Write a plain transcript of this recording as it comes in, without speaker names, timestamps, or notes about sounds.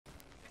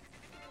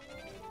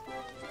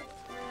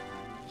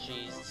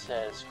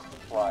Jesus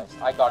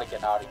Christ. I gotta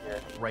get out of here.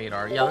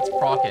 Radar. Yeah, let's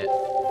proc it.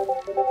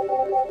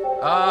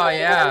 Oh,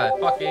 yeah.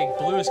 Fucking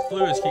Blue's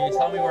Clues. Can you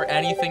tell me where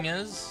anything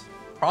is?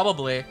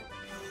 Probably.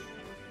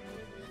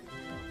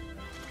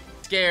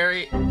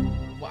 Scary.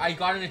 Well, I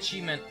got an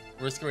achievement.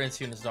 Risk rain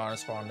soon is not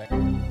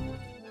responding.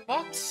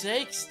 Fuck's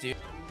sakes, dude.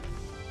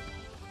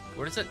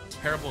 What is that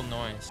terrible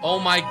noise? Oh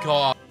my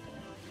god.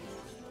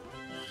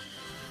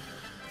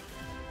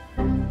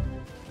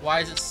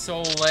 Why is it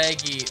so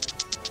laggy?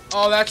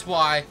 Oh, that's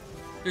why.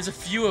 There's a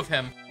few of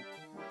him.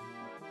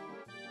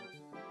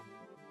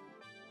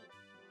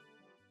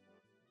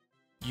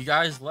 You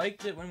guys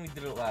liked it when we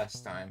did it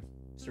last time.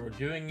 So we're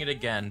doing it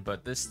again,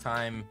 but this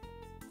time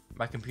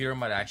my computer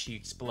might actually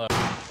explode.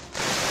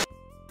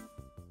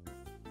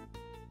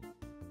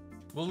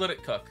 We'll let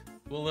it cook.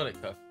 We'll let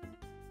it cook.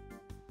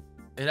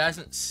 It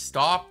hasn't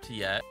stopped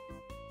yet.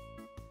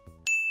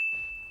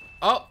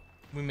 Oh,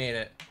 we made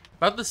it.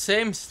 About the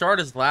same start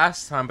as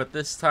last time, but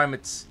this time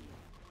it's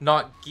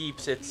not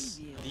geeps, it's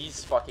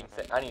these fucking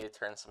things. I need to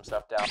turn some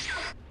stuff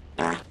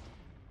down.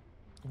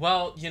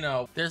 Well, you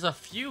know, there's a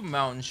few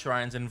mountain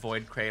shrines and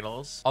void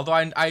cradles. Although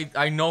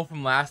I know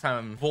from last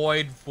time,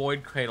 void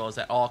cradles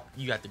at all,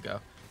 you have to go.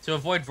 So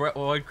avoid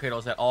void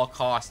cradles at all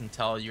costs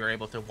until you're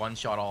able to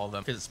one-shot all of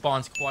them, because it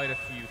spawns quite a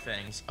few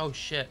things. Oh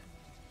shit.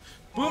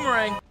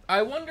 Boomerang!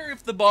 I wonder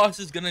if the boss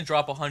is gonna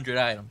drop 100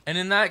 items. And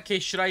in that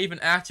case, should I even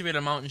activate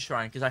a mountain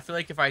shrine? Because I feel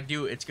like if I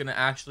do, it's gonna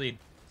actually...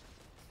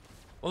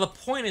 Well, the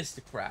point is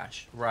to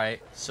crash,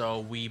 right? So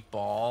we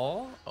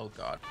ball... Oh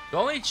god. The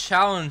only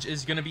challenge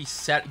is gonna be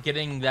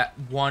getting that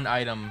one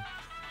item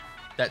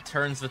that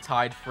turns the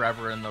tide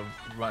forever in the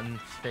run's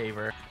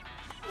favor.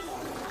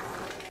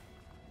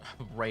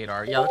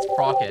 Radar. Yeah, let's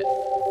proc it.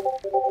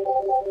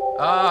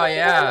 Oh,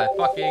 yeah.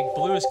 Fucking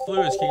Blue's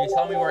Clues. Can you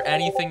tell me where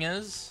anything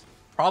is?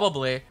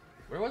 Probably.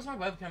 Where was my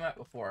webcam at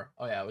before?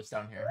 Oh, yeah, it was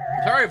down here.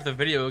 Sorry if the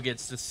video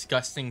gets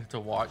disgusting to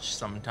watch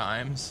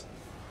sometimes.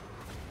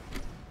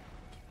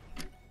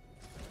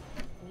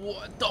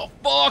 What the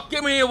fuck?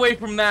 Get me away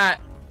from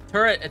that.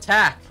 Turret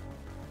attack.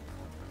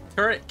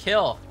 Turret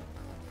kill.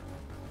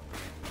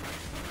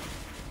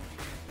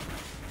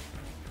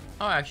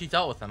 Oh, I actually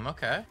dealt with them.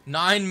 Okay.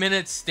 9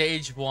 minutes,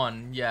 stage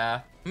 1.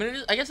 Yeah. I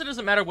mean, I guess it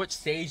doesn't matter which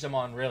stage I'm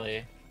on,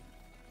 really.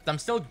 I'm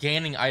still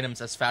gaining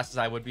items as fast as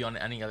I would be on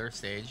any other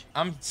stage.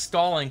 I'm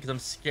stalling because I'm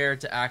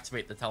scared to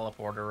activate the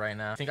teleporter right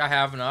now. I think I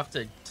have enough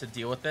to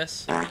deal with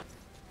this. Oh,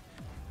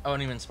 I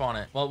didn't even spawn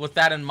it. Well, with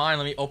that in mind,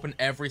 let me open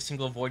every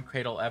single void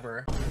cradle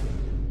ever.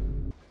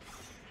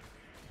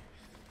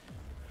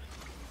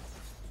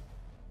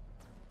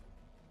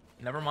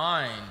 Never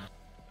mind.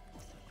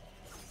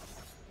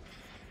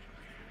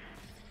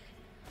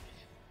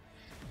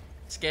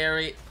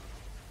 Scary.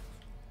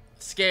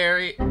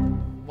 Scary.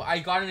 Well, I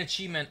got an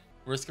achievement.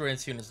 Risk rain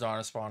soon is not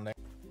responding.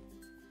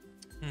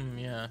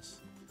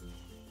 Yes.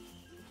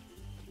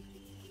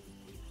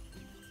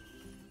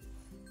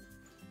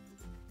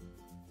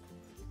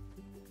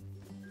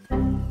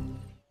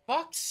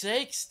 Fuck's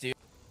sakes, dude.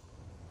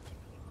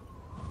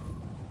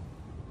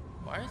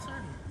 Why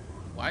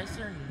is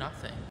there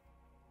nothing?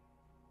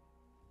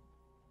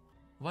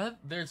 What?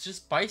 There's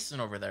just bison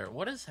over there.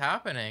 What is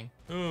happening?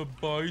 Oh,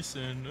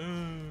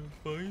 bison.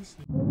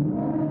 Bison.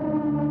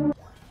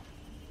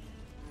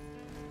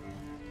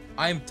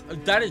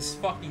 That is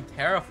fucking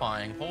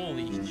terrifying.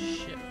 Holy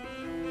shit.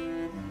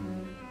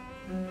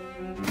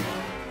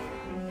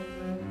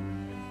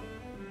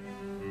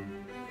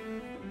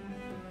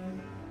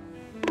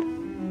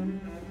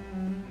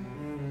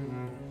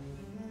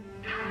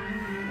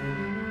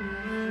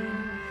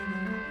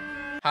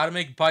 How to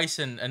make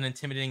bison an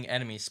intimidating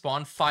enemy.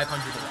 Spawn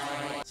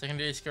 500.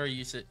 Secondary skill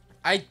use it.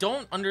 I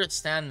don't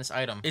understand this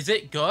item. Is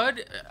it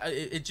good?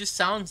 It just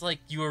sounds like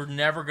you are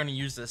never going to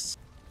use this.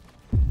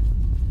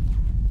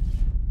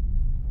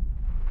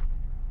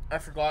 I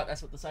forgot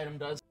that's what this item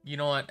does. You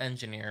know what?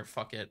 Engineer.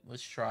 Fuck it.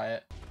 Let's try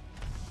it.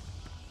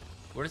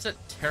 What is that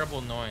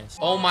terrible noise?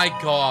 Oh my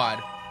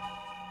god.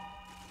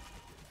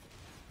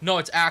 No,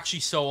 it's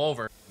actually so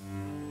over.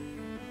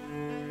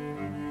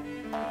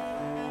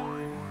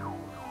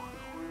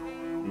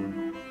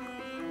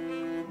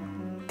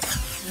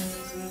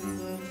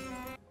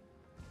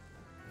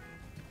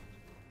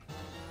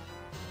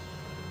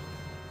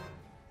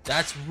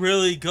 That's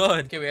really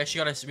good. Okay, we actually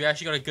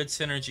got a good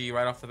synergy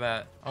right off the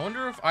bat. I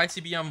wonder if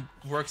ICBM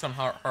works on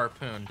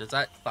harpoon. Does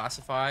that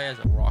classify as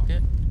a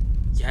rocket?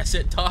 Yes,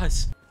 it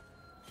does.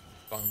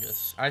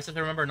 Fungus. I just have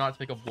to remember not to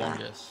pick up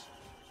Blungus.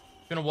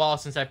 It's been a while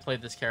since I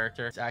played this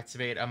character. Let's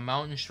activate a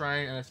mountain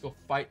shrine and let's go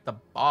fight the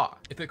boss.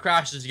 If it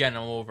crashes again,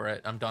 I'm over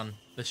it. I'm done.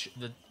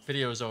 The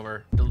video is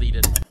over.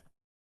 Deleted.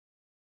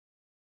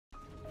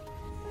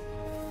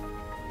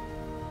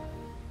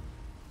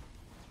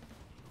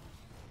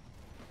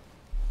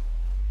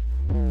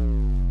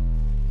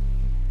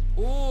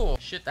 Oh,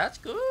 shit, that's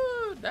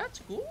good. That's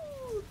good.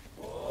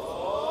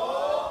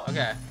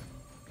 Okay.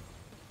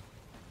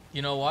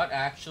 You know what?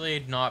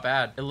 Actually, not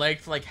bad. It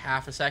lagged for like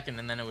half a second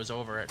and then it was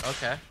over it.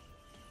 Okay.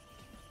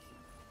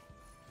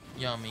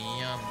 Yummy,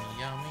 yummy,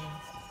 yummy.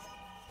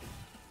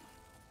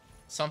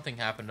 Something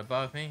happened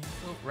above me.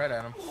 Oh, red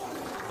item.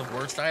 The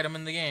worst item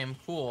in the game.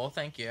 Cool,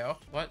 thank you.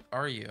 What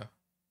are you?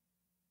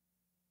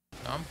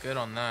 I'm good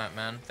on that,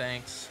 man.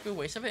 Thanks. Ooh,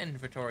 waste of an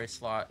inventory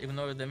slot, even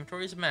though the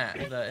inventory is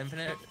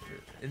the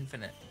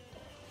infinite.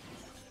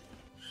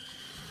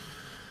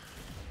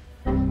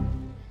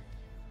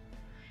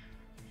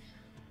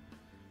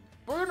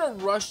 We're gonna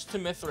rush to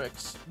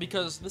Mithrix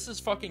because this is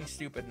fucking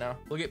stupid now.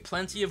 We'll get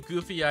plenty of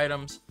goofy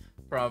items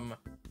from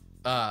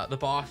the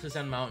bosses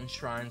and mountain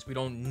shrines. We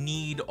don't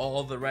need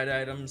all the red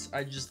items.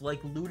 I just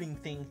like looting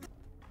things.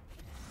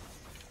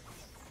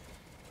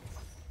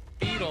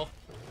 Beetle.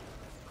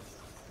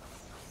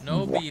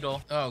 No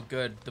beetle. Oh,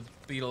 good. The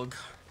beetle.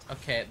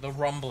 Okay, the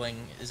rumbling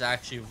is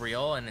actually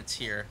real and it's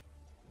here.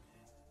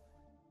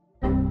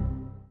 The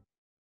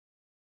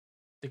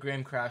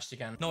game crashed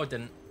again. No, it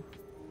didn't.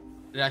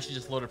 It actually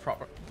just loaded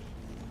proper.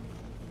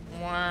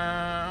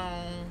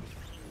 Wow.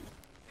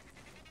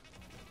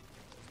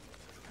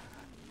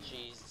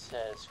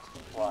 Jesus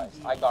Christ.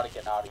 I gotta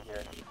get out of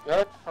here.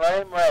 Good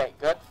frame rate.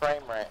 Good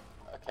frame rate.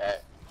 Okay.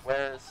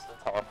 Where's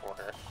the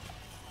teleporter?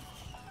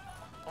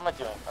 What am I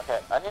doing? Okay,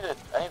 I need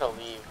to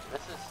leave.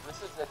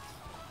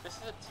 This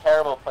is a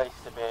terrible place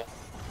to be.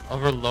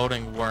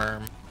 Overloading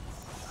worm.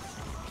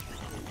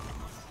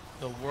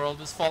 The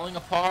world is falling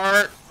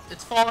apart.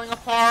 It's falling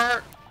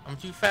apart. I'm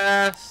too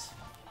fast.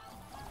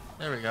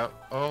 There we go.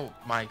 Oh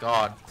my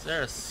god. Is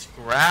there a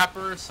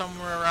scrapper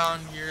somewhere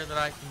around here that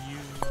I can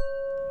use?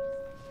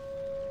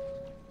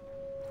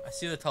 I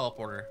see the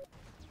teleporter.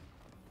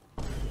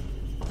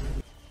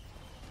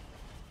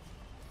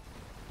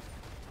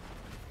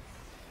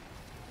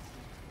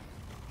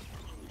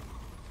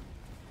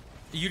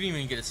 You didn't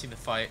even get to see the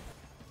fight.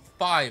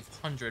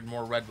 500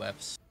 more red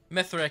webs.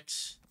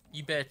 Mithrix,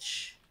 you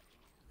bitch.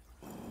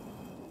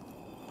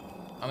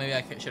 Oh, maybe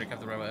I should have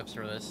kept the red webs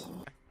for this.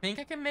 I think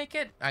I can make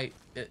it.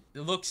 It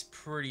looks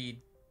pretty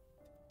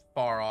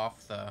far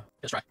off though.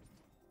 Let's try.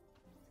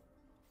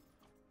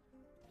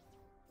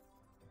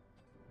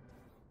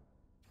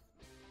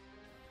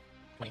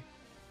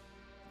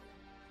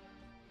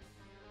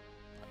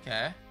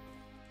 Okay.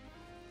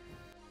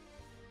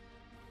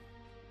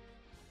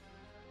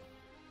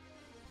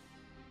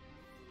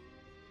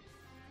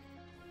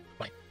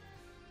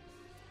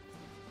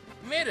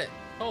 Made it!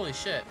 Holy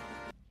shit.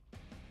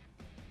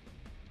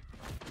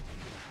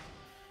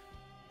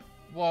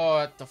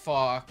 What the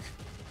fuck?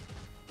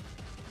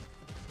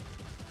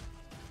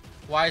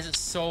 Why is it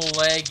so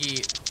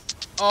laggy?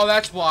 Oh,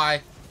 that's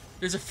why.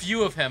 There's a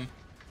few of him.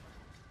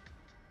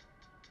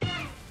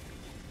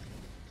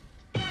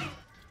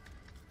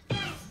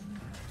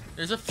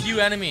 There's a few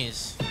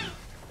enemies.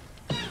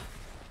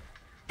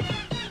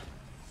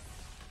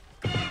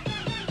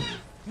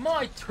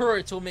 My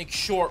turrets will make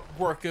short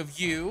work of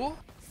you.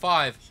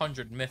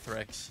 500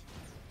 Mithrix.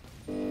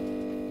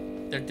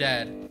 They're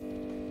dead.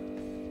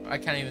 I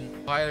can't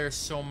even... Why are there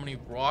so many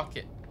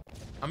rocket...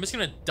 I'm just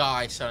gonna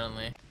die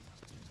suddenly.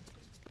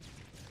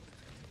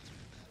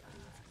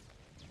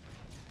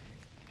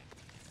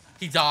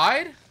 He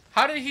died?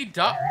 How did he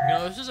die? You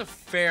know, this is a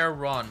fair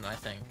run, I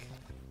think.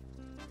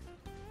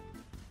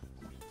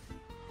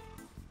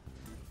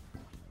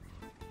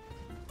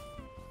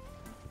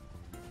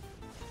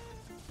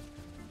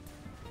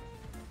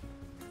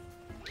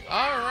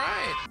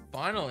 Alright!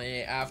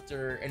 Finally,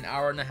 after an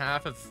hour and a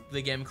half of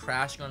the game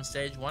crashing on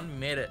stage 1, we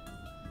made it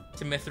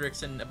to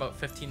Mithrix in about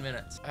 15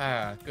 minutes.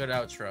 Ah, good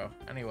outro.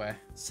 Anyway,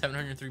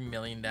 703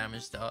 million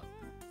damage dealt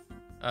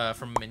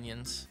from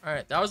minions.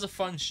 Alright, that was a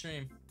fun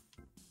stream.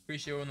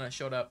 Appreciate everyone that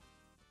showed up.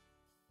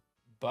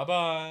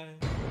 Bye-bye.